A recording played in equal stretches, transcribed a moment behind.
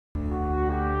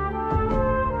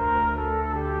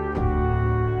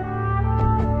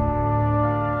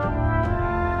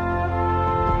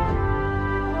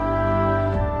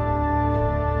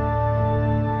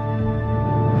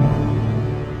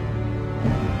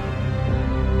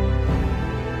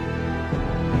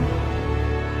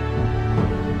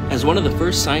As one of the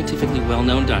first scientifically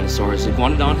well-known dinosaurs,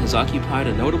 Iguanodon has occupied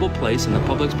a notable place in the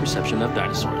public's perception of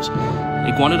dinosaurs.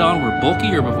 Iguanodon were bulky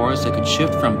herbivores that could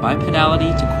shift from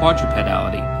bipedality to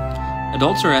quadrupedality.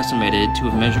 Adults are estimated to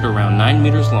have measured around 9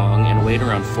 meters long and weighed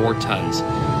around 4 tons.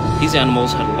 These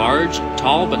animals had large,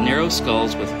 tall but narrow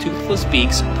skulls with toothless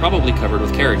beaks, probably covered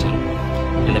with keratin.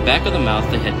 In the back of the mouth,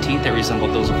 they had teeth that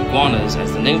resembled those of iguanas,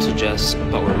 as the name suggests,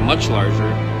 but were much larger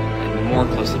and more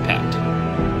closely packed.